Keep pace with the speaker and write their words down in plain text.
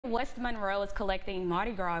West Monroe is collecting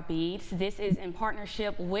Mardi Gras beads. This is in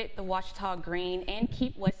partnership with the Ouachita Green and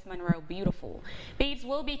Keep West Monroe Beautiful. Beads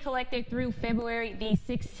will be collected through February the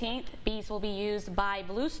 16th. Beads will be used by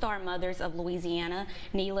Blue Star Mothers of Louisiana,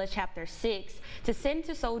 NELA Chapter 6, to send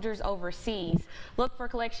to soldiers overseas. Look for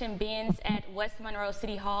collection bins at West Monroe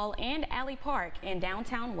City Hall and Alley Park in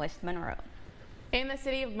downtown West Monroe. And the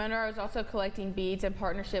City of Monroe is also collecting beads in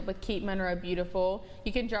partnership with Keep Monroe Beautiful.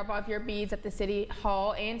 You can drop off your beads at the City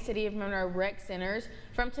Hall and City of Monroe Rec Centers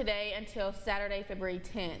from today until Saturday, February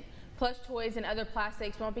 10th. Plush toys and other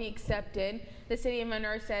plastics won't be accepted. The City of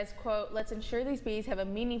Monroe says, quote, "Let's ensure these beads have a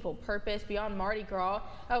meaningful purpose beyond Mardi Gras,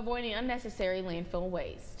 avoiding unnecessary landfill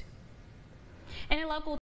waste." And in local